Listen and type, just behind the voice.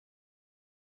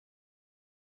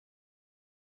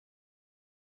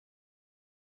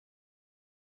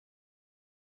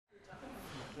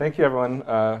Thank you, everyone,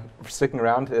 for sticking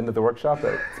around to the end of the workshop.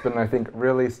 It's been, I think,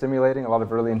 really stimulating, a lot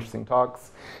of really interesting talks.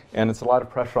 And it's a lot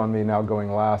of pressure on me now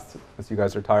going last, as you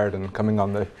guys are tired and coming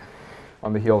on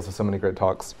the heels of so many great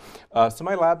talks. So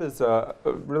my lab is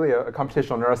really a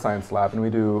computational neuroscience lab, and we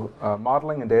do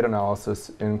modeling and data analysis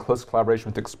in close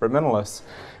collaboration with experimentalists.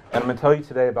 And I'm going to tell you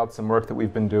today about some work that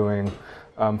we've been doing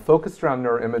focused around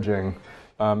neuroimaging,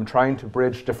 trying to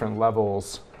bridge different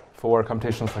levels for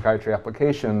computational psychiatry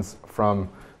applications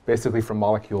basically from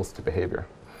molecules to behavior.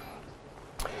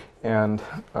 And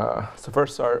so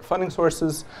first, our funding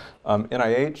sources,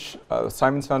 NIH, the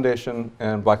Simons Foundation,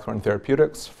 and Blackthorn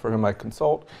Therapeutics, for whom I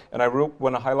consult. And I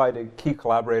want to highlight a key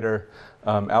collaborator,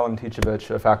 Alan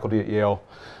Ticevich, a faculty at Yale,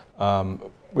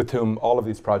 with whom all of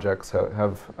these projects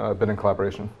have been in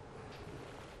collaboration.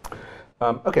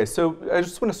 OK, so I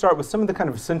just want to start with some of the kind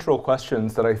of central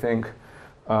questions that I think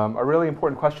are really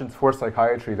important questions for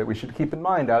psychiatry that we should keep in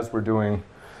mind as we're doing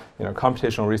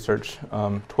computational research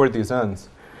toward these ends.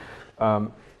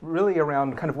 Really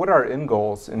around kind of what are our end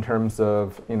goals in terms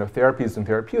of therapies and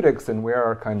therapeutics, and where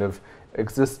are kind of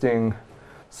existing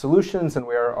solutions and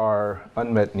where are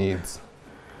unmet needs.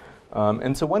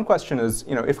 And so one question is,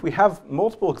 if we have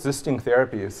multiple existing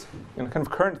therapies and kind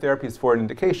of current therapies for an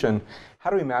indication, how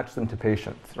do we match them to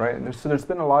patients, right? And so there's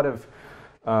been a lot of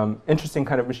interesting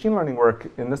kind of machine learning work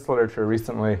in this literature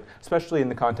recently, especially in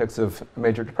the context of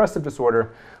major depressive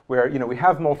disorder, where we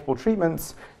have multiple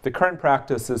treatments. The current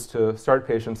practice is to start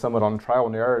patients somewhat on trial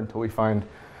and error until we find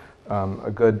a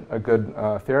good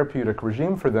therapeutic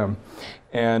regime for them.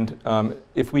 And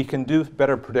if we can do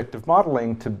better predictive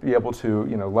modeling to be able to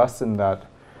lessen that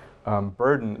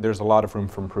burden, there's a lot of room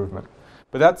for improvement.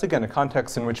 But that's, again, a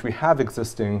context in which we have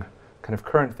existing kind of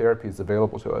current therapies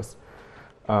available to us.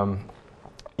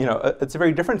 It's a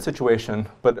very different situation,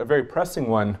 but a very pressing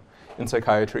one in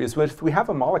psychiatry is if we have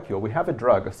a molecule, we have a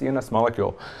drug, a CNS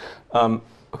molecule,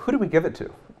 who do we give it to?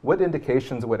 What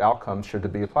indications, what outcomes should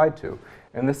it be applied to?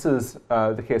 And this is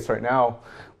the case right now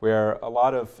where a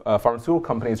lot of pharmaceutical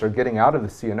companies are getting out of the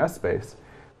CNS space,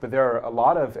 but there are a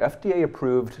lot of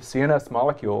FDA-approved CNS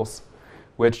molecules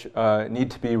which need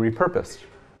to be repurposed,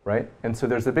 right? And so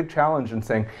there's a big challenge in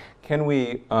saying, can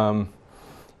we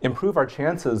improve our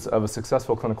chances of a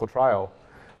successful clinical trial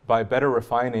by better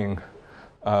refining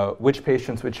which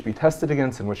patients we should be tested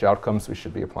against and which outcomes we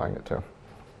should be applying it to.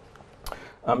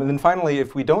 And then finally,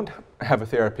 if we don't have a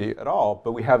therapy at all,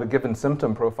 but we have a given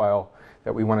symptom profile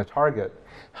that we want to target,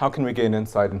 how can we gain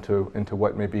insight into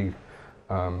what may be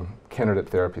candidate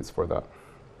therapies for that?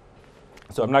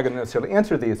 So I'm not going to necessarily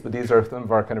answer these, but these are some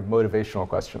of our kind of motivational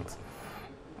questions.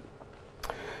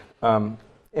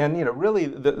 And really,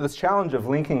 this challenge of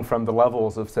linking from the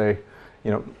levels of, say,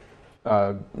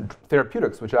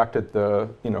 therapeutics, which act at the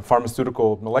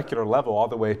pharmaceutical molecular level all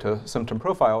the way to symptom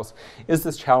profiles, is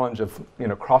this challenge of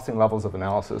crossing levels of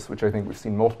analysis, which I think we've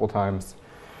seen multiple times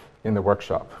in the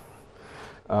workshop.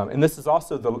 And this is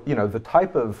also the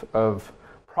type of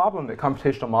problem that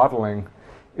computational modeling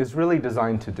is really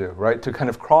designed to do, right? To kind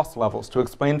of cross levels, to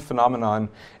explain phenomenon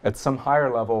at some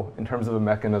higher level in terms of a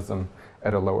mechanism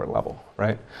at a lower level,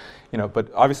 right?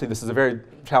 But obviously this is a very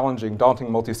challenging,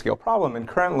 daunting multi-scale problem, and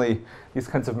currently these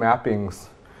kinds of mappings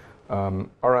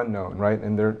are unknown, right?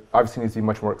 And there obviously needs to be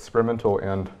much more experimental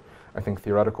and, I think,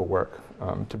 theoretical work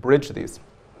to bridge these.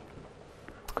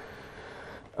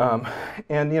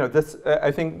 And this,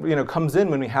 I think, comes in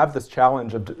when we have this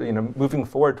challenge of moving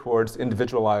forward towards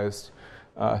individualized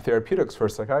therapeutics for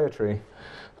psychiatry,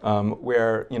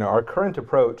 where our current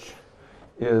approach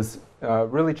is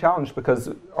really challenged because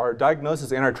our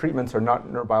diagnosis and our treatments are not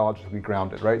neurobiologically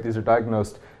grounded, right? These are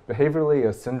diagnosed behaviorally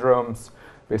as syndromes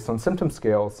based on symptom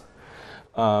scales.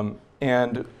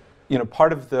 And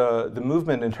part of the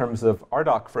movement in terms of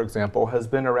RDoC, for example, has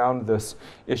been around this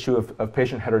issue of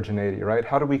patient heterogeneity, right?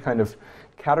 How do we kind of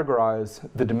categorize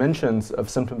the dimensions of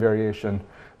symptom variation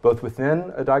both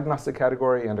within a diagnostic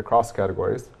category and across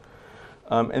categories?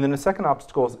 And then the second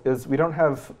obstacle is we don't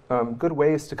have good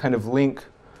ways to kind of link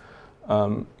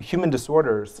human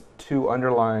disorders to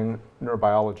underlying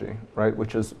neurobiology, right?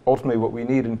 Which is ultimately what we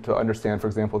need to understand, for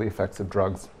example, the effects of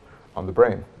drugs on the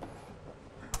brain.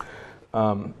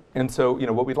 And so,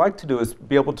 what we'd like to do is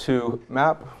be able to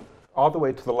map all the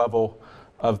way to the level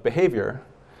of behavior.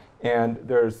 And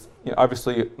there's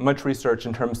obviously much research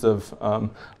in terms of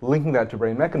linking that to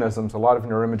brain mechanisms. A lot of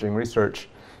neuroimaging research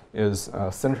is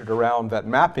centered around that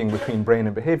mapping between brain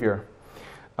and behavior.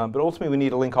 But ultimately, we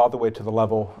need to link all the way to the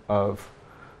level of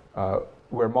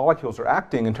where molecules are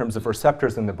acting in terms of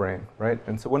receptors in the brain, right?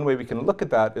 And so one way we can look at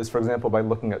that is, for example, by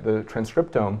looking at the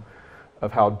transcriptome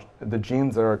of how the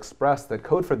genes that are expressed that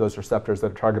code for those receptors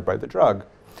that are targeted by the drug.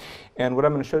 And what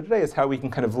I'm going to show today is how we can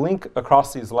kind of link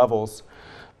across these levels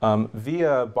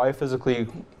via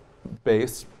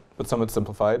biophysically-based, but somewhat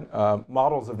simplified,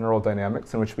 models of neural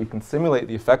dynamics in which we can simulate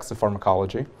the effects of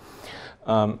pharmacology,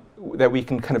 that we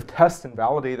can kind of test and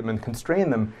validate them and constrain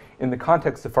them in the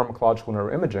context of pharmacological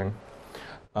neuroimaging,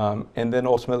 and then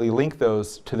ultimately link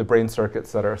those to the brain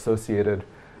circuits that are associated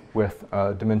with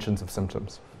dimensions of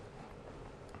symptoms.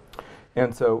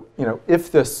 And so,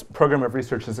 if this program of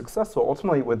research is successful,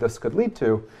 ultimately what this could lead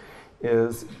to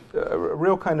is a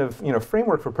real kind of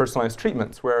framework for personalized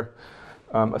treatments where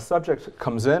a subject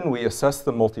comes in, we assess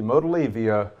them multimodally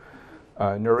via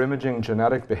neuroimaging,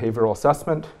 genetic, behavioral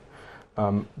assessment.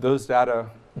 Those data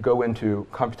go into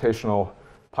computational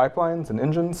pipelines and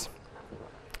engines.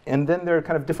 And then there are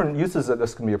kind of different uses that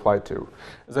this can be applied to.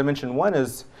 As I mentioned, one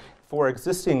is for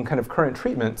existing kind of current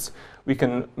treatments, we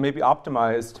can maybe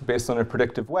optimize based on a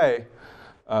predictive way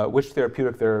which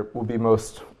therapeutic there will be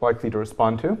most likely to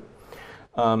respond to.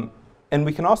 And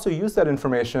we can also use that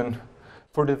information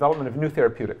for development of new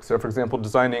therapeutics. So for example,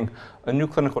 designing a new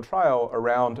clinical trial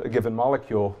around a given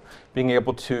molecule, being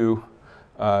able to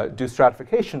do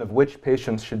stratification of which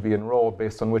patients should be enrolled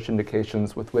based on which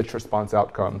indications with which response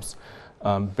outcomes,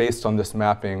 based on this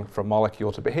mapping from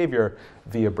molecule to behavior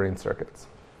via brain circuits.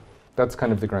 That's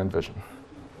kind of the grand vision.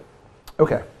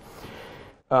 Okay.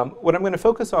 What I'm going to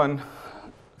focus on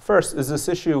first is this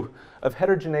issue of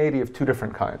heterogeneity of two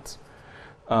different kinds.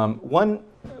 One,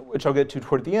 which I'll get to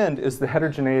toward the end, is the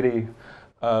heterogeneity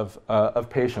of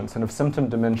patients and of symptom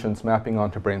dimensions mapping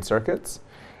onto brain circuits.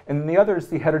 And the other is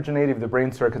the heterogeneity of the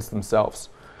brain circuits themselves.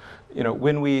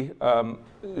 When we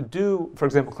do, for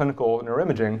example, clinical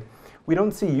neuroimaging, we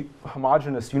don't see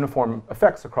homogeneous uniform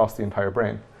effects across the entire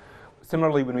brain.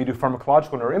 Similarly, when we do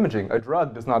pharmacological neuroimaging, a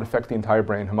drug does not affect the entire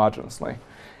brain homogeneously.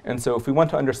 And so if we want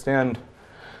to understand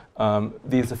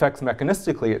these effects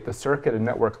mechanistically at the circuit and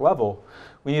network level,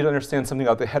 we need to understand something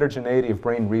about the heterogeneity of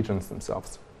brain regions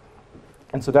themselves.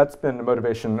 And so that's been the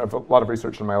motivation of a lot of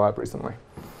research in my lab recently.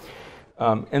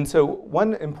 And so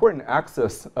one important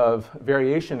axis of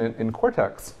variation in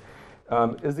cortex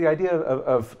is the idea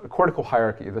of cortical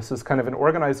hierarchy. This is kind of an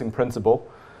organizing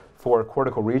principle for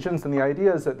cortical regions. And the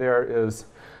idea is that there is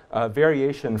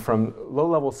variation from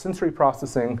low-level sensory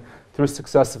processing through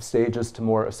successive stages to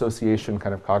more association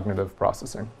kind of cognitive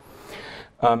processing.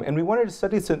 And we wanted to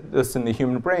study this in the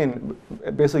human brain,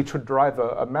 basically to derive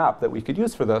a map that we could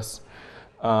use for this.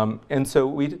 And so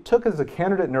we took as a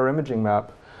candidate neuroimaging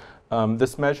map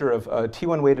this measure of a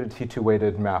T1-weighted,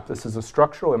 T2-weighted map. This is a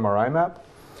structural MRI map.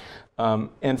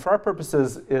 And for our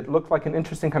purposes, it looked like an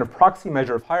interesting kind of proxy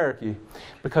measure of hierarchy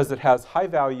because it has high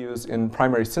values in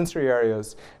primary sensory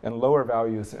areas and lower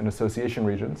values in association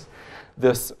regions.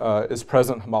 This is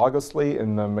present homologously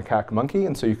in the macaque monkey,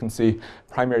 and so you can see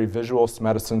primary visual,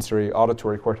 somatosensory,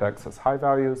 auditory cortex has high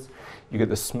values. You get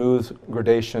this smooth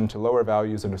gradation to lower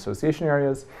values in association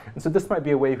areas. And so this might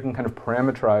be a way you can kind of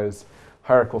parameterize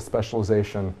hierarchical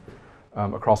specialization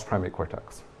across primate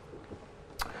cortex.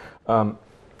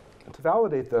 To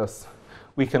validate this,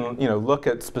 we can look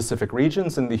at specific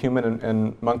regions in the human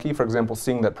and monkey, for example,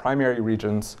 seeing that primary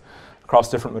regions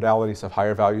across different modalities have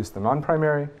higher values than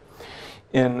non-primary.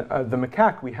 In the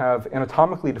macaque, we have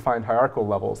anatomically defined hierarchical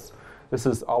levels. This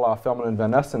is a la Feldman and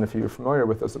Van Essen, if you're familiar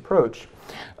with this approach.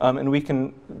 And we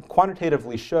can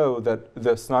quantitatively show that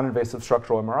this non-invasive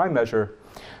structural MRI measure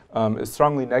is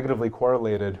strongly negatively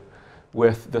correlated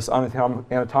with this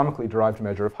anatomically derived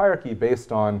measure of hierarchy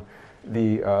based on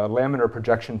the laminar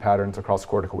projection patterns across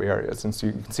cortical areas. And so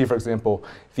you can see, for example,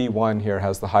 V1 here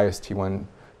has the highest T1,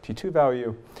 T2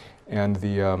 value and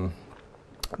the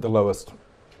lowest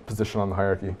position on the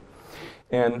hierarchy.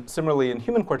 And similarly, in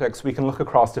human cortex, we can look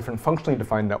across different functionally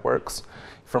defined networks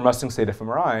from resting state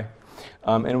fMRI,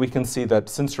 and we can see that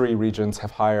sensory regions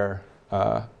have higher,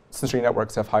 sensory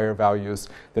networks have higher values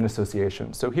than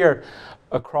association. So here,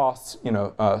 across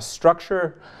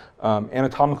structure,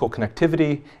 anatomical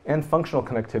connectivity, and functional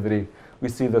connectivity, we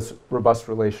see this robust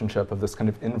relationship of this kind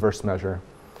of inverse measure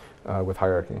with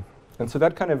hierarchy. And so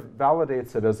that kind of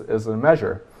validates it as a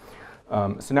measure.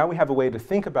 So now we have a way to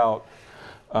think about,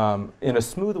 in a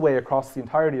smooth way across the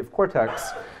entirety of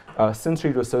cortex,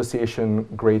 sensory to association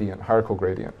gradient, hierarchical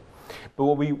gradient. But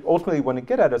what we ultimately want to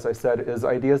get at, as I said, is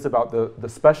ideas about the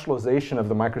specialization of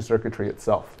the microcircuitry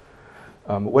itself.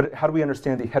 How do we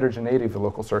understand the heterogeneity of the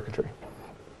local circuitry?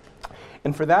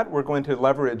 And for that, we're going to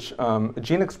leverage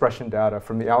gene expression data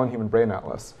from the Allen Human Brain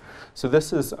Atlas. So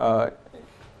this is mRNA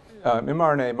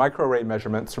microarray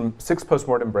measurements from 6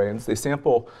 postmortem brains. They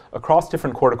sample across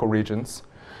different cortical regions.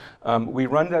 We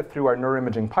run that through our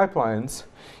neuroimaging pipelines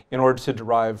in order to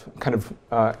derive kind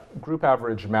of group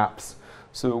average maps.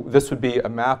 So this would be a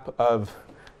map of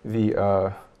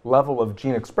the level of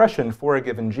gene expression for a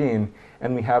given gene,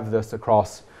 and we have this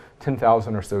across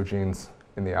 10,000 or so genes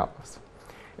in the atlas.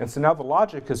 And so now the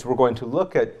logic is we're going to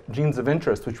look at genes of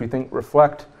interest, which we think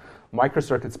reflect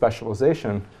microcircuit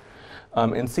specialization,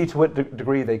 and see to what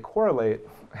degree they correlate,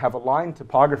 have aligned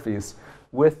topographies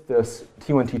with this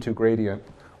T1, T2 gradient,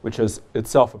 which is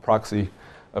itself a proxy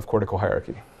of cortical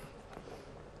hierarchy.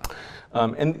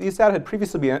 And these data had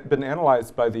previously been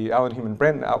analyzed by the Allen Human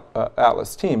Brain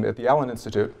Atlas team at the Allen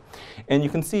Institute. And you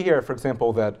can see here, for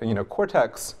example, that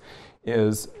cortex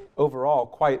is overall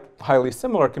quite highly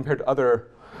similar compared to other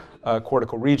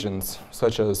cortical regions,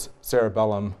 such as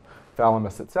cerebellum,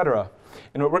 thalamus, et cetera.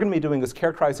 And what we're going to be doing is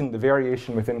characterizing the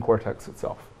variation within cortex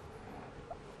itself.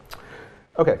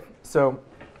 OK, so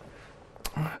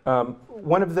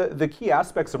one of the key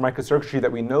aspects of microcircuitry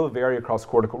that we know vary across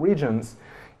cortical regions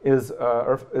is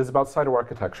about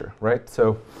cytoarchitecture, right?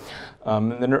 So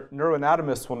the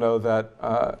neuroanatomists will know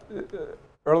that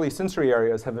early sensory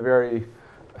areas have a very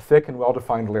thick and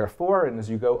well-defined layer 4, and as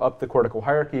you go up the cortical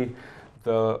hierarchy,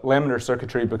 the laminar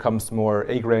circuitry becomes more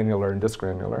agranular and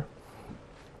dysgranular.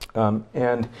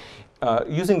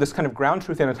 Using this kind of ground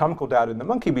truth anatomical data in the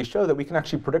monkey, we show that we can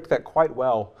actually predict that quite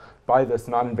well by this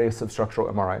non-invasive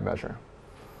structural MRI measure.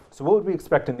 So what would we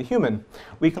expect in the human?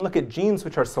 We can look at genes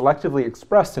which are selectively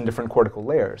expressed in different cortical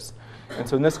layers. And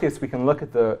so in this case, we can look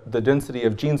at the density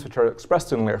of genes which are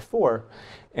expressed in layer 4.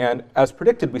 And as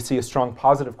predicted, we see a strong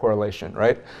positive correlation,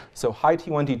 right? So high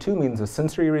T1, T2 means a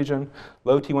sensory region.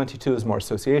 Low T1, T2 is more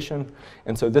association.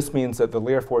 And so this means that the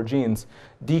layer 4 genes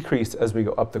decrease as we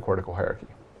go up the cortical hierarchy.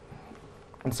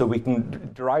 And so we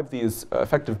can derive these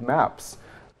effective maps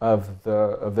of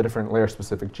the different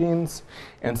layer-specific genes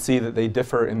and see that they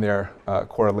differ in their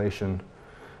correlation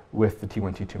with the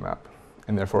T1, T2 map.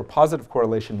 And therefore, positive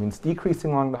correlation means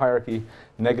decreasing along the hierarchy.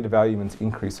 Negative value means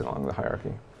increasing along the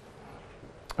hierarchy.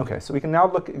 OK, so we can now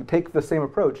take the same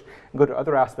approach and go to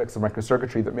other aspects of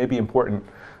microcircuitry that may be important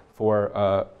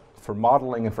for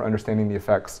modeling and for understanding the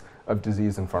effects of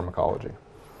disease and pharmacology.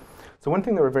 So one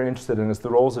thing that we're very interested in is the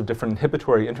roles of different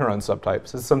inhibitory interneuron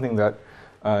subtypes. This is something that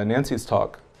Nancy's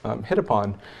talk hit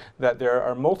upon, that there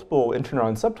are multiple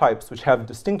interneuron subtypes which have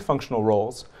distinct functional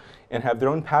roles and have their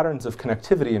own patterns of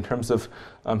connectivity in terms of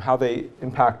how they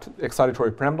impact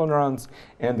excitatory pyramidal neurons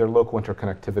and their local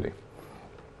interconnectivity.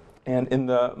 And in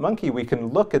the monkey, we can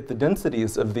look at the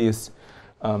densities of these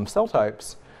cell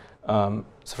types. So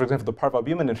for example, the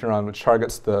parvalbumin interneuron, which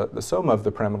targets the soma of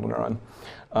the pyramidal neuron.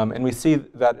 And we see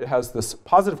that it has this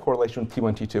positive correlation with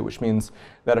T1, T2, which means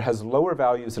that it has lower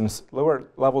values and lower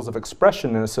levels of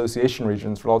expression in association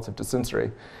regions relative to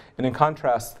sensory. And in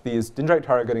contrast, these dendrite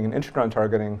targeting and interneuron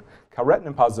targeting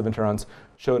calretinin positive interneurons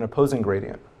show an opposing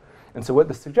gradient. And so what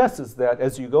this suggests is that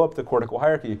as you go up the cortical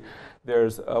hierarchy,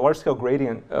 there's a large-scale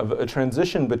gradient of a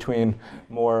transition between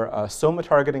more soma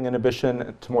targeting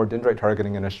inhibition to more dendrite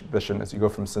targeting inhibition as you go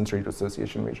from sensory to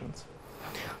association regions.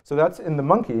 So that's in the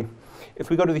monkey. If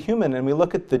we go to the human and we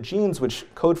look at the genes which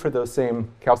code for those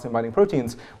same calcium-binding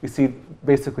proteins, we see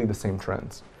basically the same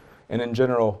trends. And in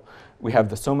general, we have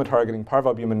the soma targeting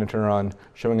parvalbumin interneuron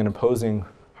showing an opposing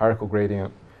hierarchical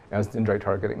gradient as dendrite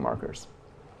targeting markers.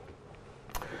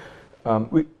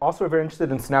 We also are very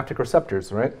interested in synaptic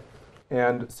receptors, right?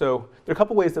 And so there are a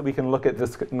couple ways that we can look at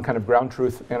this in kind of ground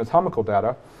truth anatomical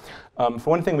data. For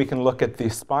one thing, we can look at the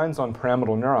spines on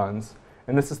pyramidal neurons.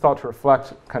 And this is thought to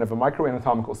reflect kind of a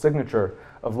microanatomical signature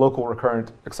of local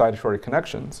recurrent excitatory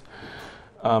connections.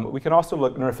 We can also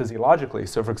look neurophysiologically.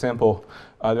 So for example,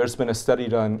 there's been a study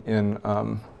done in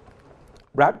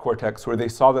rat cortex where they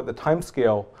saw that the time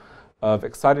scale of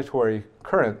excitatory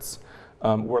currents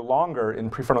were longer in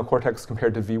prefrontal cortex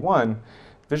compared to V1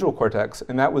 visual cortex,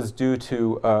 and that was due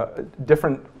to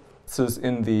differences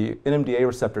in the NMDA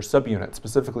receptor subunit,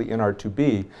 specifically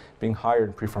NR2B, being higher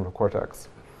in prefrontal cortex.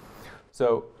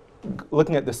 So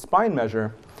looking at the spine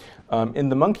measure, in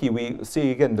the monkey, we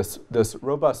see, again, this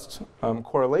robust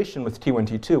correlation with T1,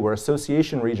 T2, where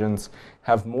association regions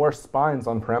have more spines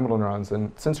on pyramidal neurons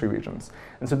than sensory regions.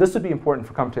 And so this would be important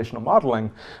for computational modeling,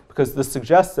 because this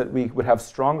suggests that we would have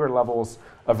stronger levels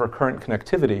of recurrent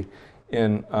connectivity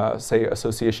in, say,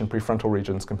 association prefrontal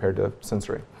regions compared to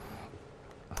sensory.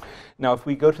 Now, if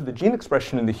we go to the gene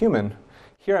expression in the human,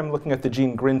 here I'm looking at the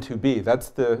gene GRIN2B. That's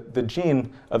the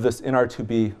gene of this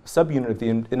NR2B subunit of the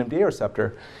NMDA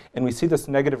receptor. And we see this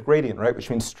negative gradient, right,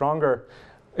 which means stronger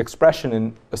expression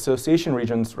in association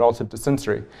regions relative to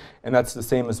sensory. And that's the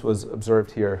same as was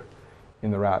observed here in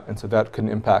the rat. And so that can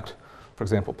impact for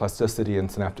example, plasticity and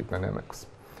synaptic dynamics.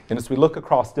 And as we look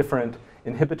across different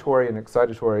inhibitory and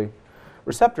excitatory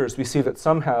receptors, we see that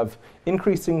some have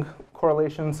increasing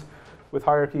correlations with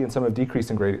hierarchy and some have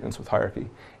decreasing gradients with hierarchy.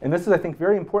 And this is, I think,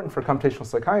 very important for computational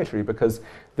psychiatry because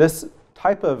this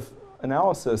type of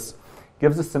analysis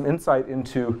gives us some insight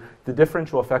into the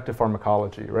differential effect of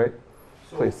pharmacology, right?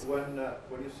 So Please. when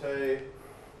you say,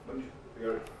 when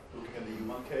you're looking at the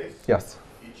human case, yes.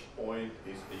 Each point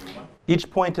is the human? Each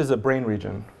point is a brain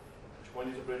region. Each point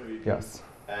is a brain region? Yes.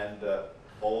 And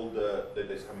all the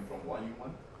data is coming from one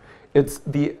human? It's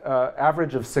the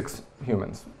average of 6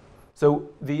 humans. So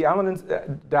the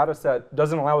Allen data set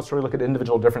doesn't allow us to really look at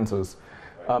individual differences,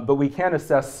 right. But we can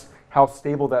assess how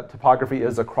stable that topography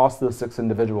is across those 6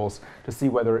 individuals to see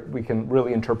whether we can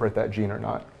really interpret that gene or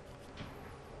not.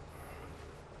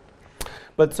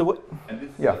 But so what? And this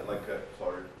yeah. is like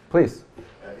sorry. Please.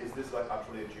 Is this like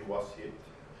actually a GWAS hit?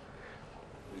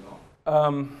 You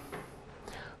know?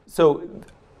 So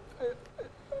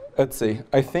let's see.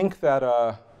 I think that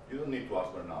you don't need to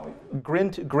ask her now.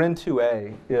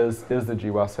 GRIN2A is the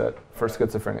GWAS hit for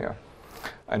schizophrenia.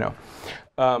 I know.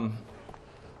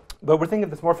 But we're thinking of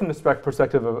this more from the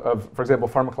perspective of, for example,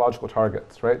 pharmacological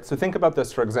targets, right? So think about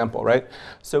this, for example, right?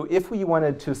 So if we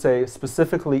wanted to, say,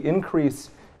 specifically increase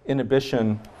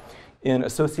inhibition in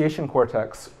association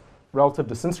cortex relative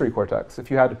to sensory cortex,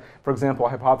 if you had, for example, a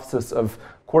hypothesis of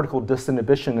cortical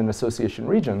disinhibition in association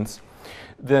regions,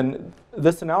 then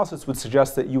this analysis would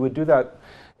suggest that you would do that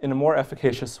in a more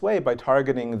efficacious way by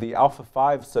targeting the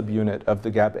alpha-5 subunit of the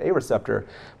GABA-A receptor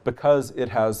because it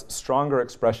has stronger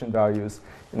expression values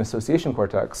in association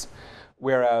cortex,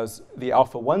 whereas the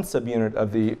alpha-1 subunit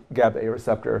of the GABA-A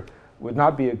receptor would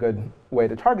not be a good way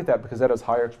to target that because that has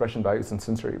higher expression values in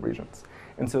sensory regions.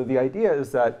 And so the idea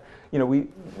is that, you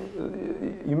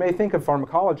may think of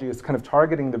pharmacology as kind of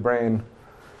targeting the brain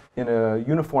in a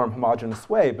uniform, homogeneous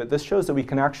way, but this shows that we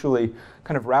can actually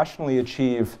kind of rationally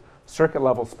achieve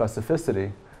circuit-level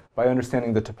specificity by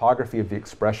understanding the topography of the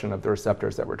expression of the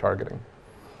receptors that we're targeting.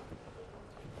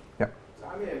 Yeah? So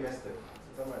I missed it.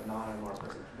 Since I'm a non-MR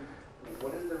person,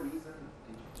 what is the reason,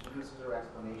 did you use your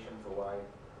explanation for why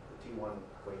the T1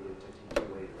 weighted to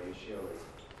T2 weighted ratio is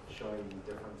showing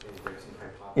differences in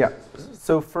hypothesis? Yeah.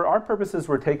 So for our purposes,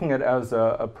 we're taking it as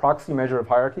a proxy measure of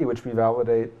hierarchy, which we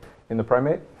validate in the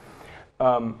primate.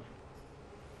 The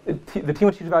T1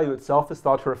 T2 value itself is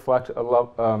thought to reflect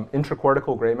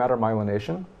intracortical gray matter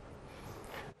myelination.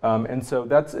 And so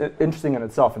that's interesting in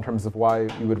itself in terms of why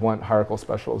you would want hierarchical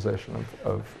specialization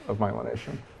of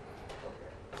myelination.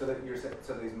 Okay. So that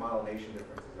so these myelination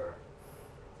differences are,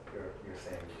 you're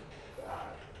saying,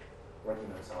 working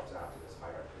themselves out to this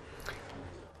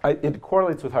hierarchy? It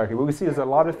correlates with hierarchy. What we see is a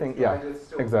lot of things. Yeah,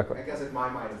 exactly. I guess in my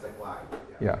mind it's like why?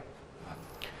 Yeah.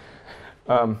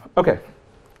 Okay.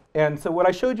 And so what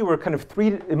I showed you were kind of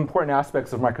 3 important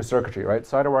aspects of microcircuitry, right?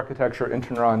 Cytoarchitecture,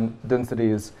 interneuron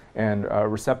densities, and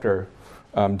receptor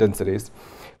densities.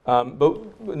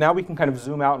 But now we can kind of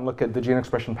zoom out and look at the gene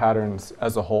expression patterns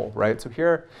as a whole, right? So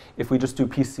here, if we just do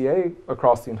PCA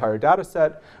across the entire data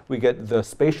set, we get the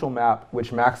spatial map,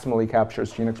 which maximally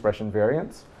captures gene expression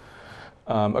variance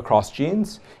across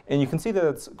genes. And you can see that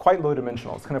it's quite low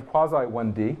dimensional. It's kind of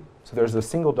quasi-1D. So there's a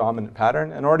single dominant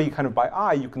pattern. And already kind of by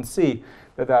eye, you can see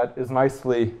that that is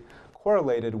nicely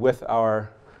correlated with our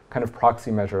kind of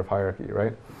proxy measure of hierarchy,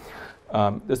 right?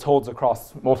 This holds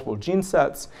across multiple gene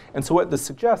sets. And so what this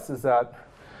suggests is that,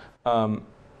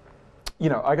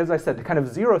 like as I said, the kind of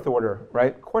 0th order,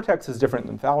 right? Cortex is different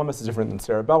than thalamus, is different than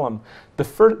cerebellum. To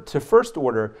first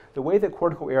order, the way that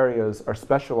cortical areas are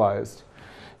specialized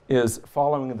is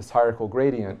following this hierarchical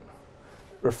gradient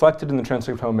reflected in the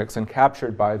transcriptomics and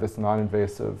captured by this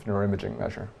non-invasive neuroimaging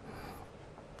measure.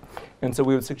 And so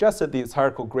we would suggest that these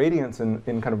hierarchical gradients in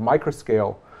kind of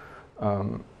microscale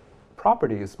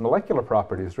properties, molecular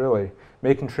properties really,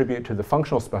 may contribute to the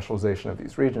functional specialization of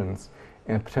these regions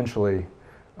and potentially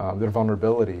their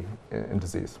vulnerability in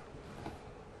disease.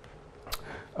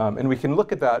 And we can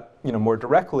look at that more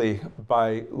directly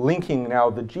by linking now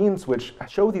the genes which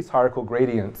show these hierarchical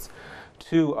gradients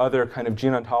to other kind of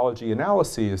gene ontology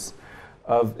analyses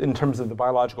in terms of the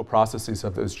biological processes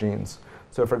of those genes.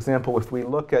 So for example, if we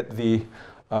look at the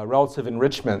relative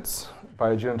enrichments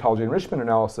by a gene ontology enrichment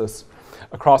analysis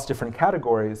across different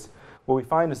categories, what we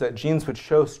find is that genes which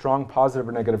show strong positive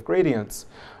or negative gradients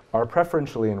are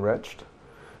preferentially enriched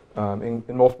in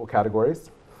multiple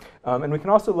categories. And we can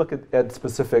also look at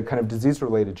specific kind of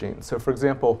disease-related genes. So for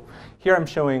example, here I'm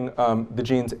showing the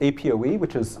genes APOE,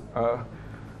 which is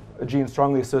a gene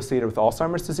strongly associated with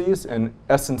Alzheimer's disease, and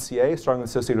SNCA strongly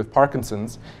associated with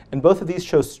Parkinson's. And both of these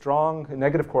show strong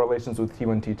negative correlations with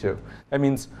T1, T2. That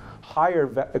means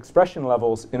higher expression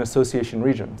levels in association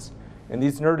regions. And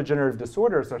these neurodegenerative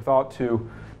disorders are thought to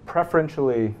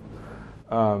preferentially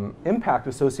impact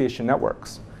association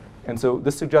networks. And so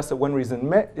this suggests that one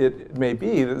reason it may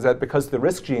be is that because the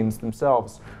risk genes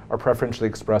themselves are preferentially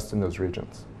expressed in those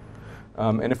regions.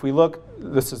 And if we look,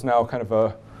 this is now kind of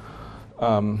a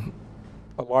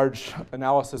large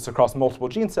analysis across multiple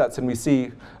gene sets, and we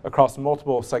see across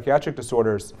multiple psychiatric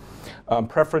disorders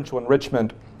preferential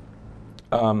enrichment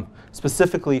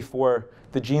specifically for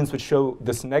the genes which show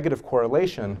this negative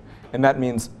correlation, and that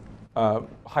means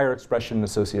higher expression in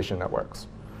association networks.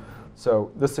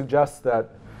 So this suggests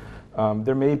that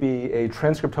there may be a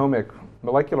transcriptomic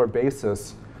molecular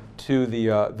basis to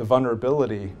the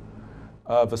vulnerability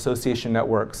of association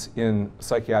networks in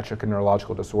psychiatric and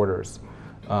neurological disorders.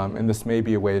 And this may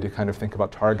be a way to kind of think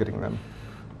about targeting them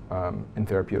in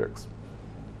therapeutics.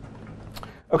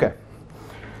 OK.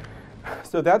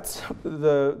 So that's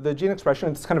the gene expression.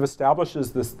 It kind of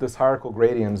establishes this hierarchical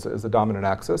gradient as a dominant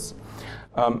axis.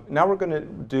 Now we're going to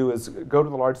do is go to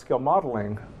the large-scale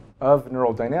modeling of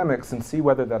neural dynamics and see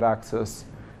whether that axis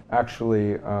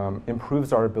actually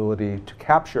improves our ability to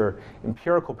capture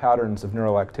empirical patterns of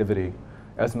neural activity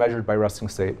as measured by resting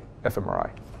state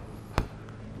fMRI.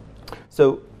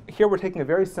 So here we're taking a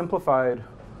very simplified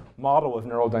model of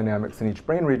neural dynamics in each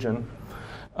brain region.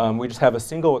 We just have a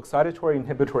single excitatory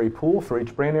inhibitory pool for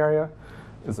each brain area.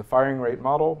 It's a firing rate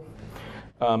model.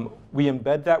 We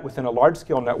embed that within a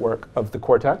large-scale network of the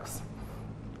cortex.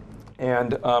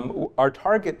 And our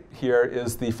target here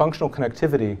is the functional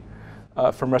connectivity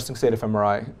from resting state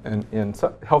fMRI in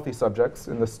healthy subjects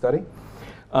in this study.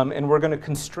 And we're going to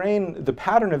constrain the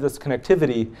pattern of this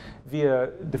connectivity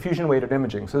via diffusion-weighted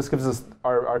imaging. So this gives us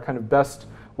our kind of best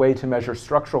way to measure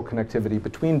structural connectivity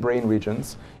between brain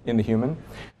regions in the human.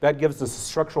 That gives us a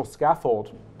structural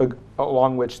scaffold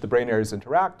along which the brain areas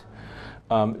interact.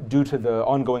 Due to the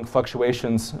ongoing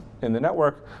fluctuations in the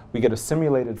network, we get a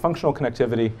simulated functional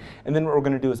connectivity. And then what we're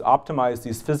going to do is optimize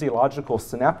these physiological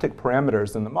synaptic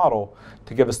parameters in the model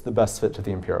to give us the best fit to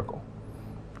the empirical.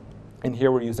 And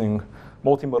here we're using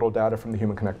multimodal data from the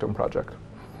Human Connectome Project.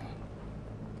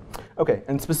 OK,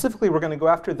 and specifically, we're going to go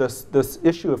after this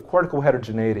issue of cortical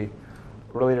heterogeneity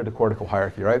related to cortical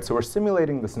hierarchy, right? So we're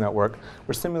simulating this network.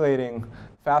 We're simulating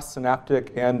fast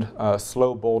synaptic and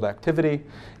slow bold activity,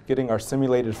 getting our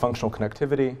simulated functional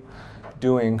connectivity,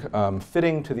 doing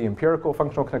fitting to the empirical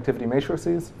functional connectivity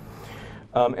matrices.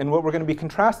 And what we're going to be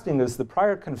contrasting is the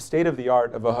prior kind of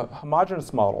state-of-the-art of a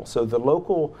homogeneous model. So the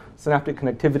local synaptic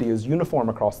connectivity is uniform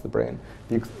across the brain,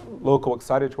 the local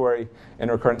excitatory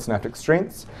and recurrent synaptic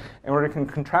strengths. And we're going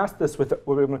to contrast this with what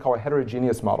we're going to call a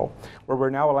heterogeneous model, where we're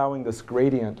now allowing this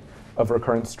gradient of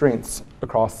recurrent strengths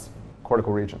across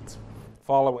cortical regions,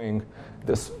 following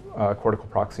this cortical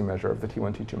proxy measure of the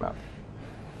T1, T2 map.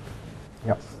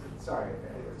 Yep. Sorry,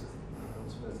 it's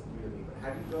just new to me, but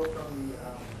how do you go from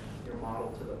your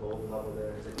model to the bold level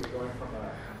there? Is it you're going from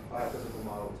a biophysical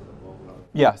model to the bold level?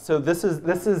 Yeah, so this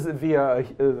is via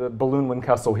the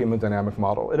Balloon-Wynn-Kessel hemodynamic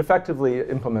model. It effectively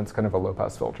implements kind of a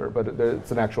low-pass filter, but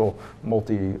it's an actual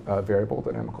multi-variable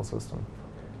dynamical system.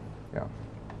 Yeah.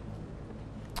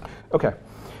 OK.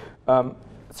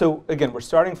 So again, we're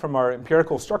starting from our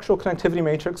empirical structural connectivity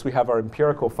matrix. We have our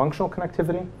empirical functional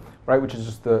connectivity, right, which is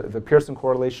just the Pearson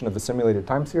correlation of the simulated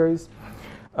time series.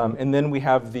 And then we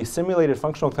have the simulated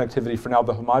functional connectivity for now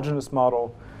the homogeneous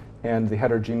model and the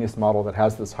heterogeneous model that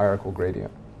has this hierarchical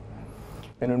gradient.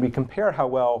 And when we compare how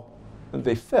well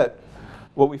they fit,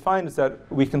 what we find is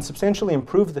that we can substantially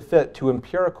improve the fit to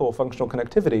empirical functional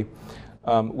connectivity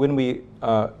when we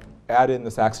add in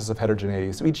this axis of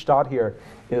heterogeneity. So each dot here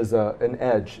is an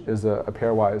edge, is a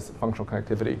pairwise functional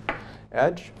connectivity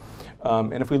edge.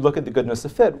 And if we look at the goodness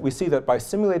of fit, we see that by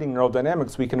simulating neural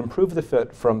dynamics, we can improve the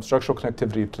fit from structural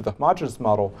connectivity to the homogeneous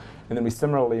model, and then we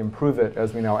similarly improve it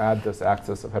as we now add this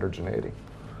axis of heterogeneity.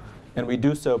 And we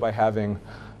do so by having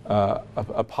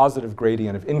a positive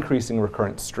gradient of increasing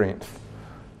recurrent strength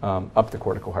up the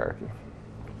cortical hierarchy.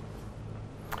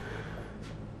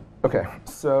 OK,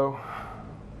 so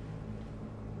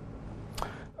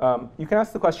you can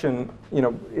ask the question,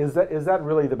 is that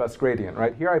really the best gradient,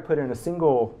 right? Here I put in a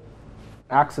single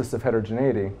axis of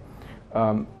heterogeneity,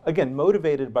 again,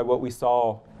 motivated by what we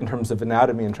saw in terms of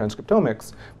anatomy and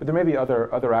transcriptomics, but there may be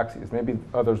other axes. Maybe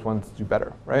others ones do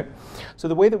better, right? So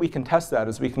the way that we can test that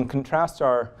is we can contrast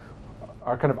our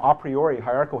kind of a priori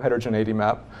hierarchical heterogeneity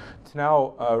map to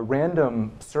now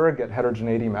random surrogate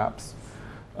heterogeneity maps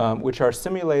which are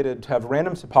simulated to have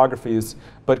random topographies,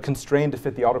 but constrained to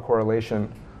fit the autocorrelation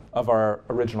of our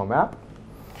original map.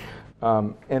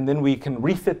 And then we can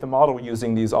refit the model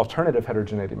using these alternative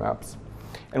heterogeneity maps.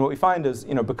 And what we find is,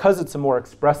 because it's a more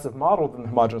expressive model than the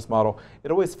homogeneous model,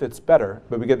 it always fits better,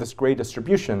 but we get this gray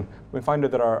distribution. We find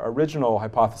that our original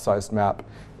hypothesized map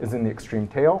is in the extreme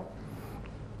tail.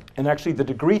 And actually, the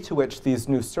degree to which these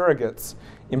new surrogates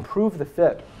improve the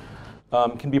fit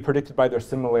can be predicted by their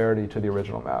similarity to the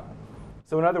original map.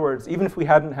 So in other words, even if we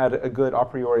hadn't had a good a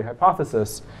priori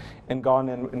hypothesis and gone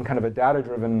in kind of a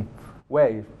data-driven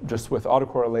way, just with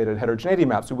autocorrelated heterogeneity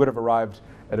maps, we would have arrived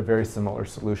at a very similar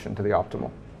solution to the optimal.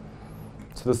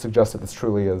 So this suggests that this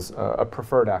truly is a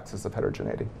preferred axis of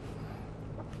heterogeneity.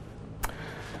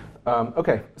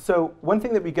 OK, so one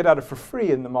thing that we get out of for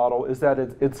free in the model is that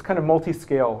it's kind of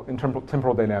multi-scale in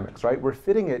temporal dynamics, right? We're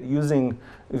fitting it using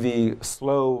the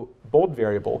slow bold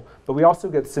variable, but we also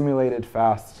get simulated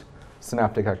fast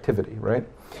synaptic activity, right?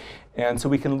 And so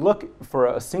we can look for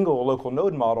a single local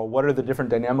node model, what are the different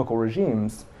dynamical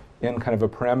regimes in kind of a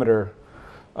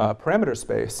parameter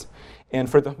space. And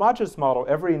for the homogeneous model,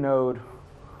 every node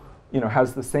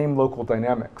has the same local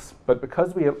dynamics. But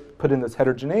because we put in this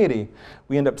heterogeneity,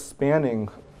 we end up spanning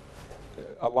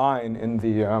a line in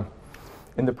the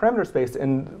parameter space.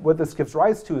 And what this gives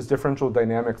rise to is differential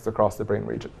dynamics across the brain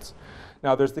regions.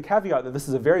 Now, there's the caveat that this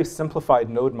is a very simplified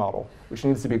node model, which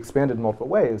needs to be expanded in multiple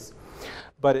ways.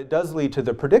 But it does lead to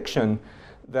the prediction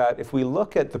that if we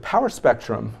look at the power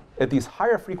spectrum at these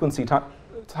higher frequency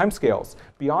timescales,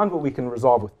 beyond what we can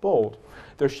resolve with bold,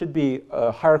 there should be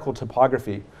a hierarchical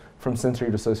topography from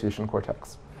sensory dissociation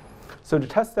cortex. So to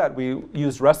test that, we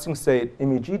used resting state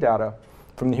MEG data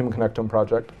from the Human Connectome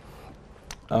project,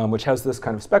 which has this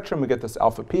kind of spectrum. We get this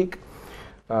alpha peak,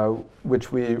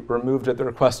 which we removed at the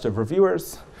request of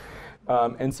reviewers.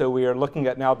 And so we are looking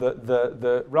at now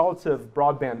the relative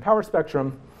broadband power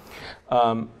spectrum.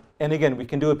 And again, we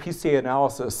can do a PCA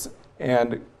analysis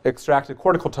and extract a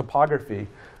cortical topography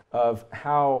of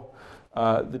how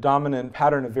the dominant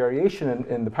pattern of variation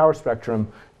in the power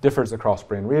spectrum differs across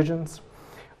brain regions.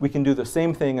 We can do the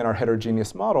same thing in our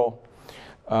heterogeneous model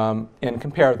and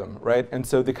compare them, right? And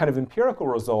so the kind of empirical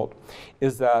result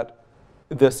is that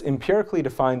this empirically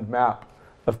defined map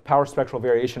of power spectral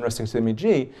variation resting to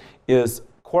MEG is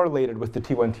correlated with the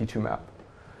T1, T2 map.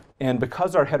 And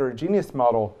because our heterogeneous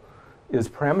model is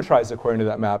parameterized according to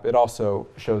that map, it also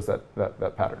shows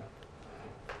that pattern.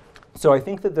 So I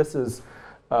think that this is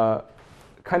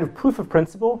kind of proof of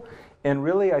principle, and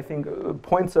really, I think,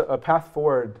 points a path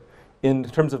forward in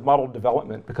terms of model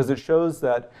development, because it shows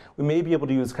that we may be able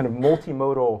to use kind of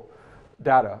multimodal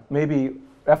data, maybe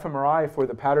fMRI for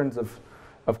the patterns of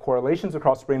correlations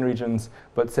across brain regions,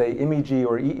 but say MEG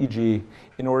or EEG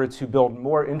in order to build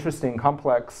more interesting,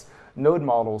 complex node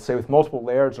models, say with multiple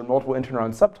layers or multiple interneuron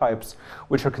subtypes,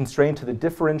 which are constrained to the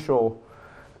differential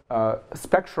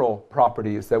spectral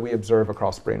properties that we observe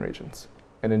across brain regions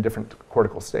and in different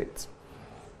cortical states.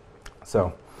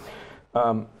 So I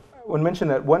want to mention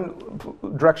that one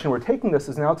direction we're taking this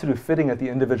is now to do fitting at the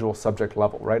individual subject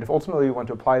level, right? If ultimately we want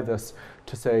to apply this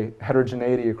to, say,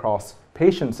 heterogeneity across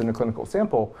patients in a clinical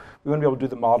sample, we want to be able to do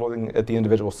the modeling at the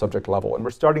individual subject level. And we're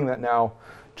starting that now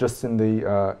just in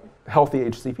the healthy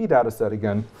HCP data set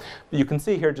again. But you can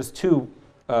see here just two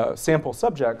sample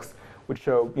subjects which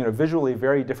show visually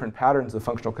very different patterns of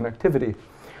functional connectivity.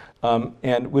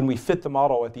 And when we fit the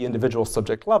model at the individual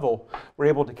subject level, we're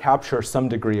able to capture some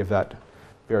degree of that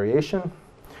variation.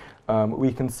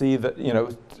 We can see that,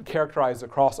 characterized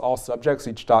across all subjects,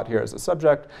 each dot here is a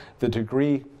subject, the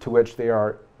degree to which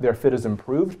their fit is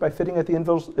improved by fitting at the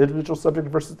individual subject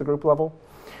versus the group level.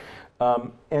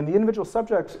 And the individual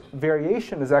subject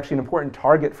variation is actually an important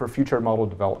target for future model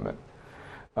development.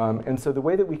 And so the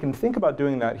way that we can think about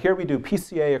doing that, here we do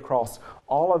PCA across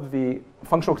all of the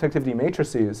functional connectivity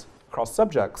matrices across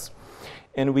subjects.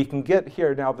 And we can get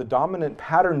here now the dominant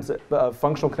patterns of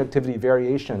functional connectivity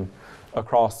variation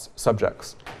across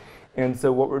subjects. And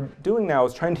so what we're doing now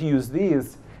is trying to use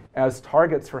these as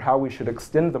targets for how we should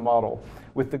extend the model,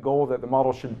 with the goal that the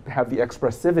model should have the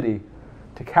expressivity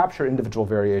to capture individual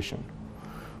variation.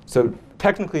 So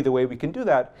technically, the way we can do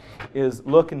that is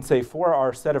look and say, for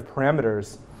our set of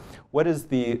parameters, what is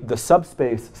the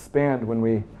subspace spanned when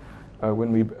we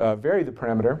vary the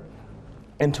parameter,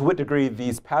 and to what degree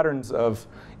these patterns of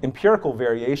empirical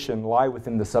variation lie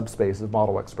within the subspace of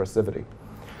model expressivity.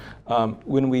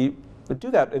 When we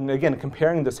do that, and again,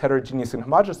 comparing this heterogeneous and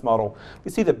homogeneous model,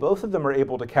 we see that both of them are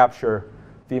able to capture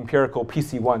the empirical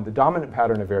PC1, the dominant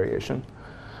pattern of variation.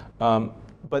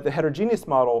 But the heterogeneous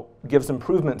model gives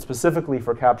improvement specifically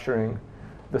for capturing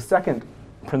the second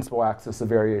principal axis of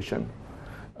variation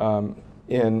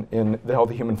in the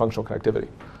healthy human functional connectivity.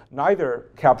 Neither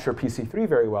capture PC3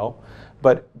 very well,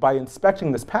 but by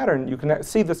inspecting this pattern, you can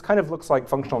see this kind of looks like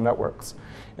functional networks.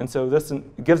 And so this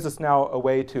gives us now a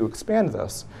way to expand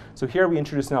this. So here we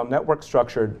introduce now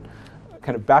network-structured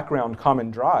kind of background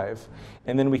common drive,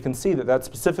 and then we can see that that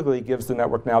specifically gives the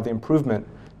network now the improvement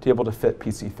to be able to fit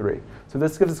PC3. So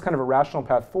this gives us kind of a rational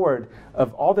path forward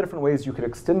of all the different ways you could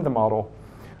extend the model.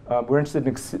 We're interested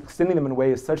in extending them in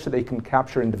ways such that they can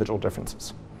capture individual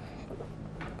differences.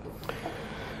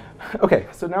 OK,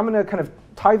 so now I'm going to kind of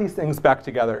tie these things back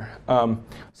together.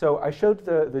 So I showed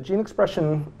the gene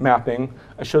expression mapping.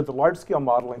 I showed the large-scale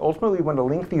modeling. Ultimately, we want to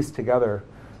link these together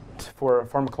for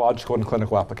pharmacological and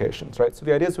clinical applications, right? So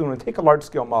the idea is we want to take a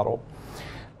large-scale model,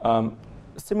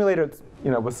 simulate it,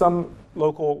 with some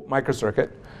local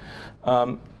microcircuit,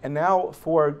 and now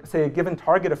for, say, a given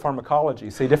target of pharmacology,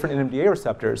 say different NMDA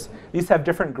receptors, these have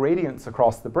different gradients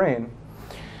across the brain.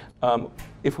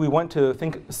 If we want to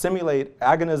simulate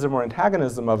agonism or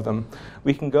antagonism of them,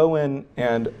 we can go in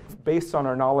and, based on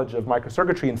our knowledge of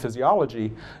microcircuitry and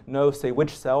physiology, know, say,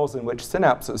 which cells and which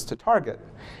synapses to target.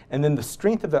 And then the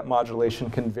strength of that modulation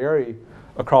can vary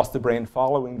across the brain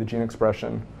following the gene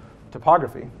expression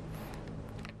topography.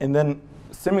 And then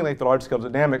simulate the large-scale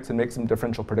dynamics and make some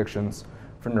differential predictions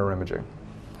for neuroimaging.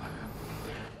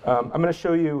 I'm going to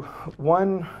show you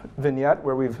one vignette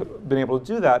where we've been able to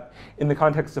do that in the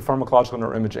context of pharmacological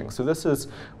neuroimaging. So this is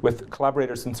with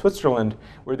collaborators in Switzerland,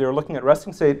 where they were looking at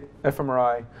resting state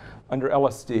fMRI under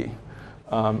LSD.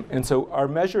 And so our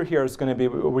measure here is going to be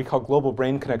what we call global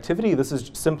brain connectivity. This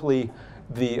is simply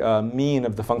the mean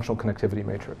of the functional connectivity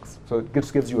matrix. So it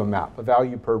just gives you a map, a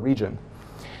value per region.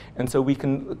 And so we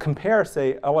can compare,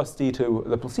 say, LSD to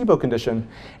the placebo condition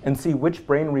and see which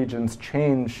brain regions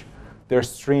change their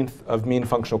strength of mean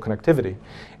functional connectivity.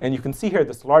 And you can see here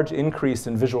this large increase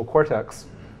in visual cortex,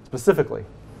 specifically,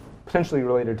 potentially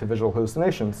related to visual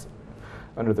hallucinations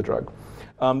under the drug.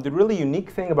 The really unique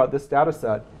thing about this data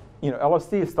set,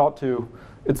 LSD is thought to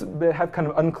have kind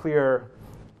of unclear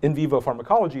in vivo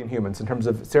pharmacology in humans in terms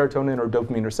of serotonin or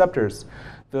dopamine receptors.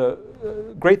 The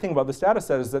great thing about this data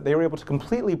set is that they were able to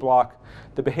completely block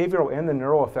the behavioral and the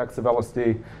neural effects of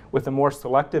LSD with a more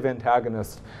selective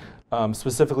antagonist,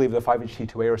 specifically the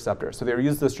 5-HT2A receptor. So they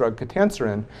used this drug,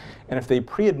 ketanserin, and if they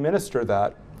pre-administer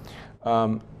that,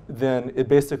 then it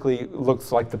basically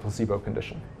looks like the placebo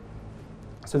condition.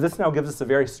 So this now gives us a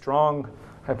very strong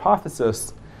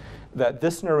hypothesis that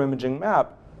this neuroimaging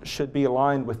map should be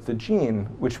aligned with the gene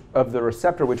of the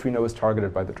receptor which we know is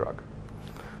targeted by the drug.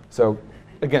 So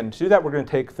again, to do that, we're going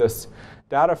to take this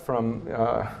data from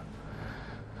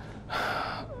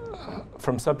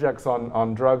subjects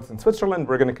on drugs in Switzerland.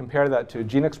 We're going to compare that to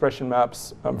gene expression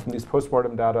maps from these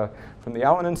postmortem data from the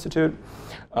Allen Institute.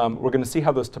 We're going to see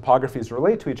how those topographies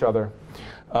relate to each other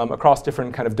across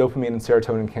different kind of dopamine and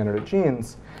serotonin candidate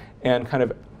genes, and kind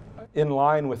of in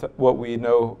line with what we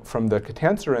know from the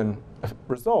ketanserin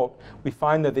result, we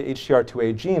find that the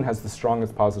HTR2A gene has the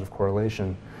strongest positive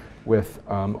correlation with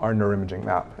our neuroimaging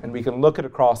map. And we can look at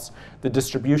across the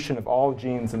distribution of all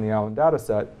genes in the Allen data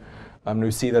set, and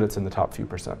we see that it's in the top few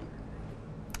percent.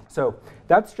 So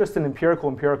that's just an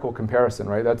empirical comparison,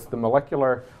 right? That's the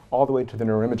molecular all the way to the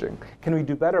neuroimaging. Can we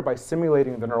do better by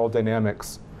simulating the neural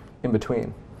dynamics in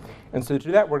between? And so to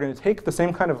do that, we're going to take the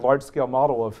same kind of large-scale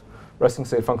model of resting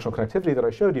state functional connectivity that I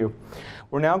showed you.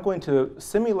 We're now going to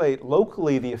simulate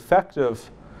locally the effect of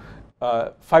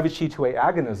 5-HT2A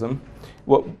agonism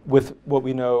with what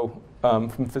we know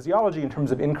from physiology in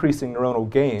terms of increasing neuronal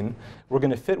gain. We're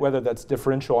going to fit whether that's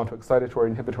differential onto excitatory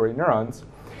and inhibitory neurons.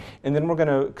 And then we're going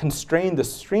to constrain the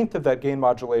strength of that gain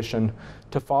modulation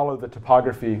to follow the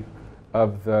topography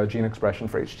of the gene expression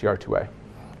for HTR2A.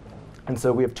 And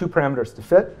so we have two parameters to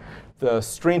fit: the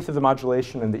strength of the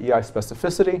modulation and the EI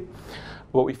specificity.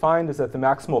 What we find is that the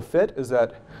maximal fit is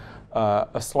at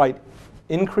a slight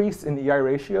increase in EI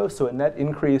ratio, so a net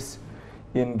increase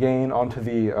in gain onto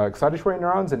the excitatory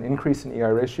neurons, an increase in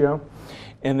EI ratio.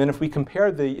 And then if we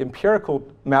compare the empirical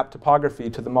map topography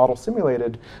to the model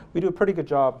simulated, we do a pretty good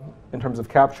job in terms of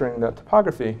capturing that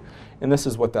topography, and this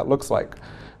is what that looks like.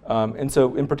 And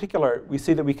so in particular, we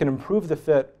see that we can improve the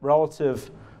fit relative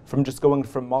from just going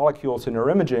from molecule to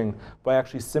neuroimaging by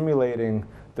actually simulating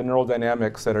the neural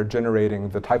dynamics that are generating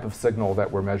the type of signal that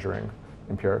we're measuring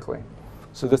empirically.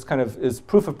 So this kind of is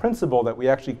proof of principle that we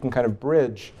actually can kind of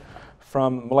bridge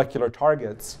from molecular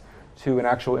targets to an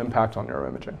actual impact on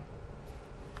neuroimaging.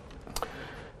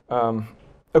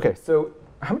 OK, so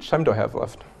how much time do I have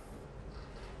left?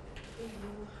 You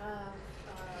have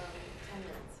 10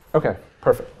 minutes. OK,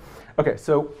 perfect. Okay,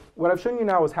 so what I've shown you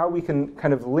now is how we can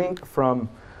kind of link from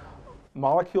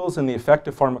molecules and the effect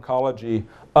of pharmacology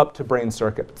up to brain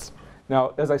circuits.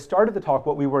 Now, as I started the talk,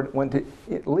 what we went to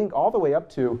link all the way up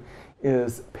to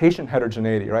is patient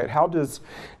heterogeneity, right? How does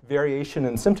variation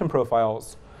in symptom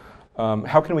profiles,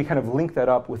 how can we kind of link that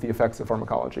up with the effects of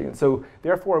pharmacology? And so,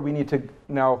 therefore, we need to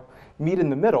now meet in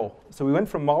the middle. So we went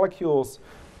from molecules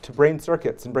to brain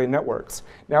circuits and brain networks.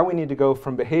 Now we need to go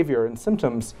from behavior and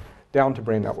symptoms down to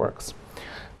brain networks.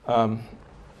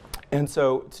 And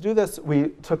so to do this, we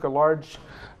took a large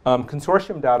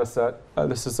consortium data set.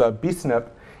 This is a BSNP,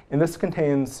 and this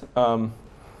contains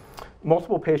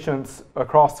multiple patients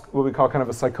across what we call kind of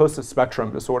a psychosis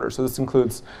spectrum disorder. So this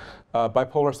includes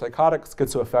bipolar psychotic,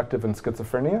 schizoaffective, and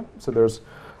schizophrenia. So there's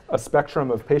a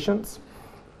spectrum of patients.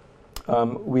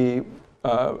 We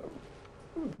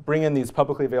bring in these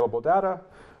publicly available data,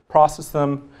 process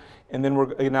them, and then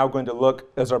we're now going to look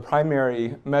as our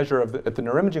primary measure of at the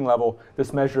neuroimaging level,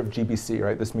 this measure of GBC,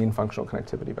 right, this mean functional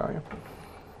connectivity value.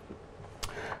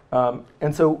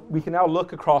 And so we can now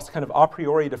look across kind of a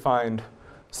priori defined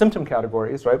symptom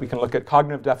categories, right? We can look at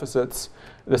cognitive deficits.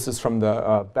 This is from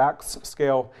the BACS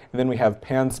scale. And then we have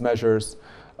PANSS measures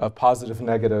of positive,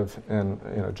 negative, and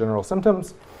general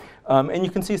symptoms. And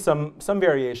you can see some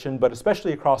variation, but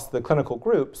especially across the clinical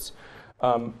groups,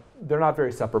 they're not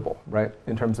very separable, right,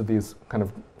 in terms of these kind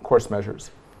of coarse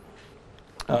measures.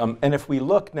 And if we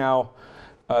look now,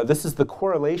 this is the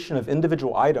correlation of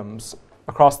individual items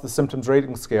across the symptoms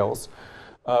rating scales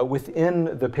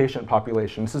within the patient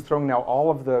population. This is throwing now all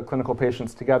of the clinical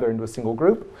patients together into a single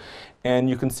group. And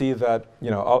you can see that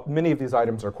many of these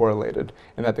items are correlated,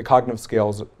 and that the cognitive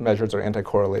scales measures are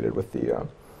anti-correlated with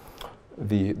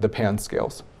the PANSS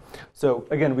scales. So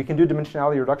again, we can do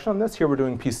dimensionality reduction on this. Here we're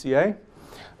doing PCA.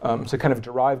 To kind of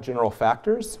derive general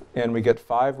factors, and we get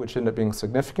 5, which end up being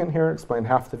significant here, explain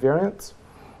half the variance.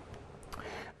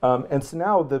 And so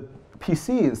now the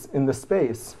PCs in the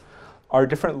space are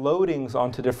different loadings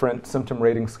onto different symptom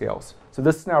rating scales. So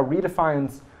this now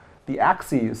redefines the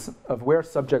axes of where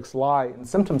subjects lie in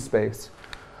symptom space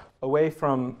away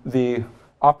from the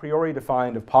a priori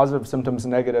defined of positive symptoms,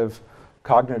 negative,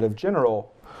 cognitive,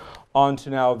 general, onto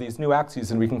now these new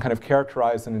axes, and we can kind of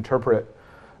characterize and interpret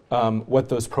what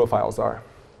those profiles are.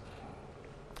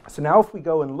 So now if we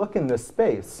go and look in this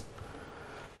space,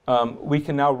 we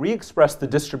can now re-express the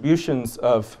distributions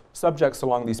of subjects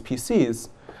along these PCs,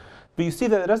 but you see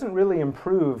that it doesn't really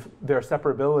improve their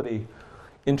separability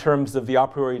in terms of the a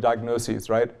priori diagnoses,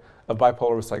 right, of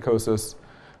bipolar psychosis,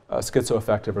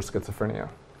 schizoaffective, or schizophrenia.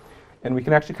 And we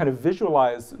can actually kind of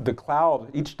visualize the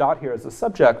cloud, each dot here as a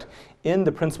subject, in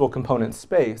the principal component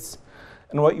space.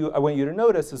 And what I want you to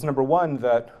notice is, number one,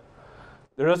 that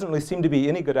there doesn't really seem to be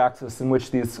any good axis in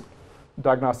which these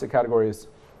diagnostic categories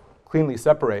cleanly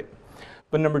separate.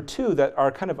 But number two, that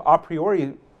our kind of a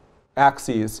priori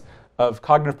axes of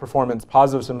cognitive performance,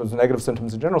 positive symptoms, negative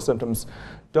symptoms, and general symptoms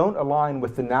don't align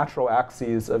with the natural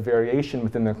axes of variation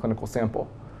within the clinical sample,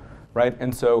 right?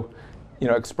 And so,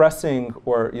 expressing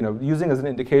or using as an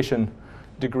indication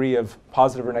degree of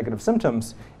positive or negative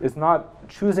symptoms is not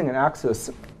choosing an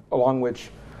axis along which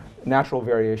natural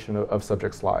variation of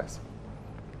subjects lies.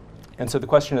 And so the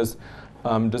question is,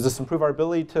 does this improve our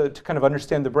ability to kind of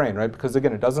understand the brain, right? Because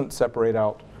again, it doesn't separate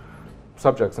out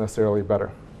subjects necessarily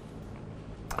better.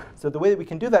 So the way that we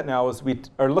can do that now is we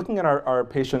are looking at our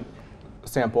patient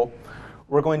sample.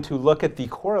 We're going to look at the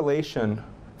correlation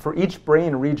for each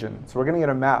brain region. So we're going to get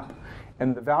a map.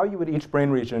 And the value at each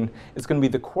brain region is going to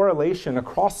be the correlation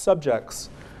across subjects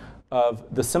of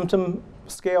the symptom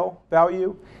scale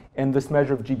value and this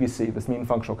measure of GBC, this mean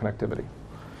functional connectivity.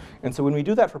 And so when we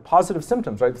do that for positive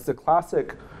symptoms, right, this is a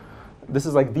classic, this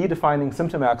is like the defining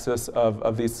symptom axis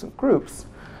of these groups,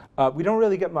 we don't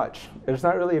really get much. There's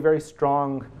not really a very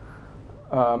strong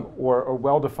or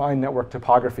well-defined network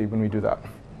topography when we do that.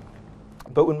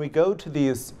 But when we go to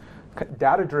these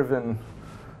data-driven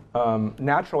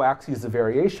natural axes of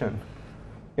variation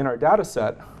in our data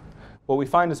set, what we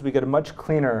find is we get a much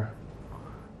cleaner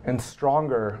and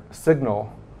stronger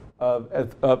signal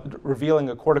of revealing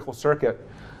a cortical circuit,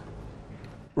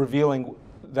 revealing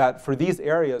that for these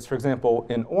areas, for example,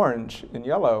 in orange, in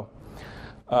yellow,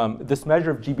 this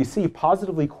measure of GBC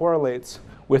positively correlates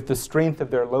with the strength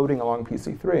of their loading along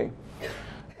PC3.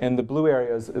 In the blue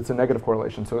areas, it's a negative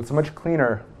correlation. So it's a much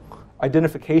cleaner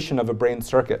identification of a brain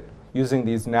circuit using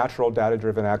these natural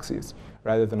data-driven axes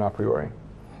rather than a priori.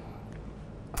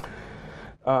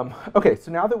 Okay,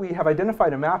 so now that we have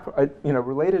identified a map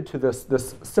related to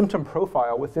this symptom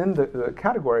profile within the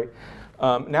category,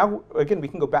 Now, again, we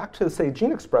can go back to, say,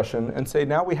 gene expression and say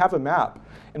now we have a map,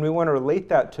 and we want to relate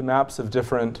that to maps of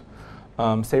different,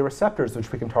 say, receptors,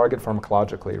 which we can target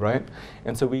pharmacologically, right?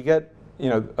 And so we get,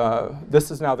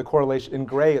 this is now the correlation. In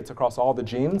gray, it's across all the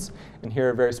genes, and here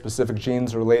are very specific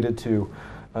genes related to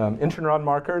interneuron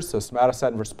markers, so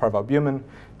somatostatin versus parvalbumin,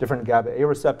 different GABA-A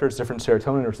receptors, different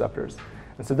serotonin receptors.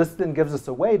 And so this then gives us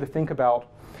a way to think about,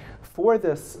 for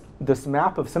this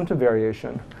map of symptom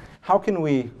variation, how can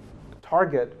we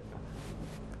target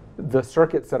the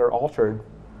circuits that are altered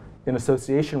in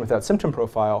association with that symptom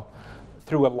profile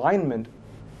through alignment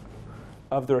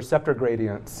of the receptor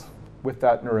gradients with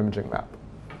that neuroimaging map.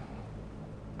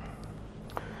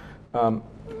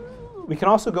 We can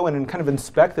also go in and kind of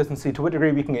inspect this and see to what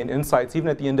degree we can gain insights even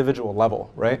at the individual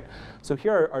level, right? So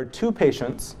here are two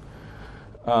patients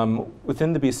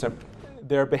within the BSIMP.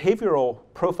 Their behavioral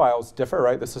profiles differ,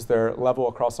 right? This is their level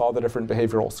across all the different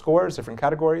behavioral scores, different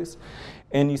categories.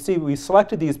 And you see we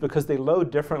selected these because they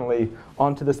load differently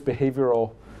onto this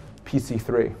behavioral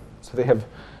PC3. So they have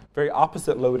very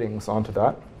opposite loadings onto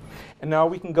that. And now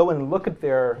we can go in and look at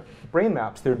their brain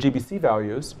maps, their GBC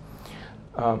values.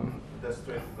 The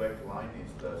straight black line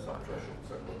is the subthreshold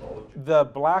psychology. The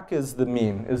black is the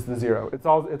mean, is the 0. It's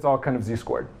all kind of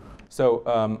z-scored.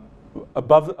 So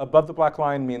above the black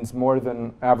line means more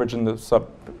than average, in the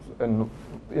and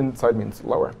inside means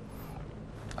lower.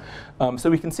 So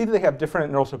we can see that they have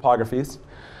different neural topographies.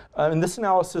 In this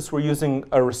analysis, we're using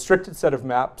a restricted set of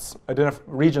maps,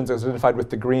 regions as identified with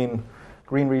the green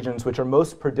regions, which are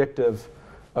most predictive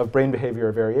of brain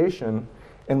behavior variation.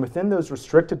 And within those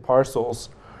restricted parcels,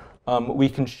 we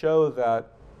can show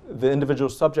that the individual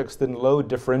subjects then load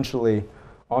differentially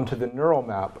onto the neural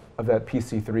map of that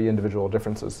PC3 individual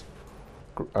differences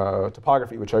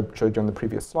topography, which I showed you on the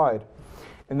previous slide.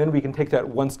 And then we can take that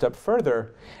one step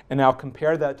further and now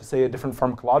compare that to, say, a different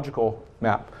pharmacological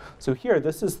map. So here,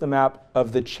 this is the map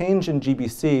of the change in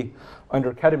GBC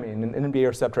under ketamine, an NMDA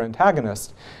receptor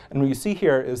antagonist. And what you see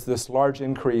here is this large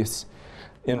increase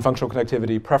in functional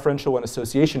connectivity, preferential and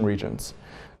association regions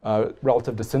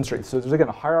relative to sensory. So there's, again,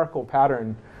 a hierarchical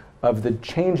pattern of the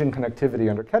change in connectivity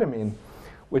under ketamine,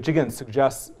 which, again,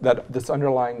 suggests that this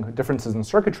underlying differences in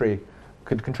circuitry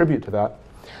could contribute to that.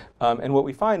 And what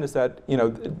we find is that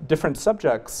different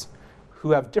subjects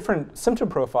who have different symptom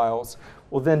profiles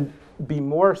will then be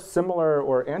more similar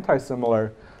or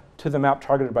anti-similar to the map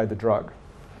targeted by the drug.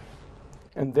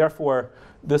 And therefore,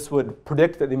 this would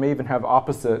predict that they may even have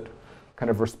opposite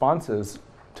kind of responses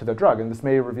to the drug. And this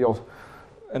may reveal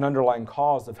an underlying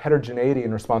cause of heterogeneity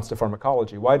in response to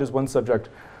pharmacology. Why does one subject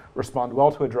respond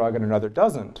well to a drug and another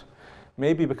doesn't?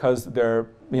 Maybe because their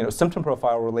symptom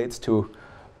profile relates to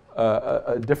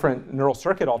a different neural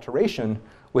circuit alteration,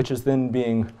 which is then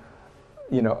being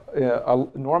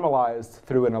normalized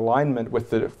through an alignment with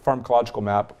the pharmacological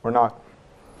map or not.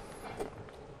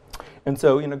 And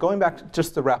so going back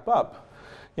just to wrap up,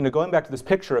 going back to this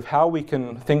picture of how we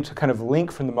can think to kind of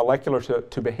link from the molecular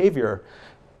to behavior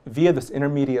via this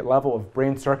intermediate level of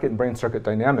brain circuit and brain circuit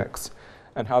dynamics,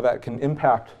 and how that can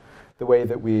impact the way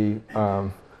that we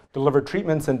deliver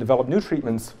treatments and develop new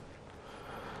treatments.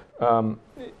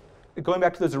 Going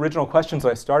back to those original questions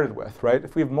I started with, right?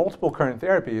 If we have multiple current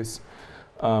therapies,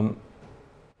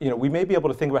 we may be able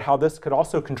to think about how this could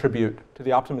also contribute to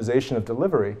the optimization of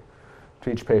delivery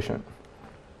to each patient.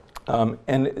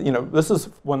 This is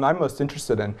one I'm most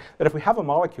interested in, that if we have a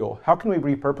molecule, how can we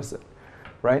repurpose it,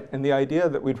 right? And the idea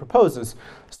that we'd propose is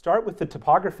start with the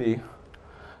topography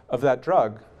of that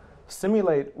drug,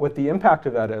 simulate what the impact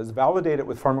of that is, validate it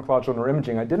with pharmacological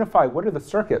neuroimaging, identify what are the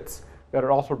circuits that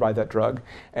are altered by that drug,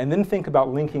 and then think about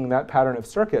linking that pattern of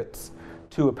circuits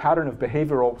to a pattern of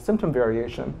behavioral symptom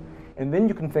variation. And then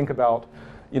you can think about,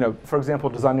 for example,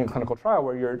 designing a clinical trial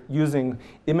where you're using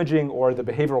imaging or the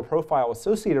behavioral profile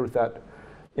associated with that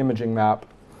imaging map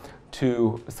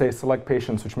to, say, select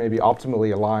patients which may be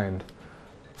optimally aligned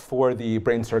for the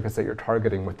brain circuits that you're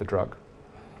targeting with the drug.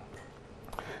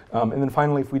 And then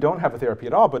finally, if we don't have a therapy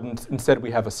at all, but instead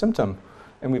we have a symptom,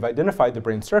 and we've identified the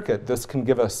brain circuit, this can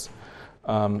give us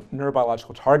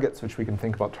neurobiological targets which we can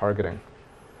think about targeting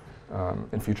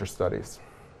in future studies.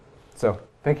 So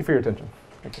thank you for your attention.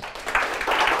 Thank you.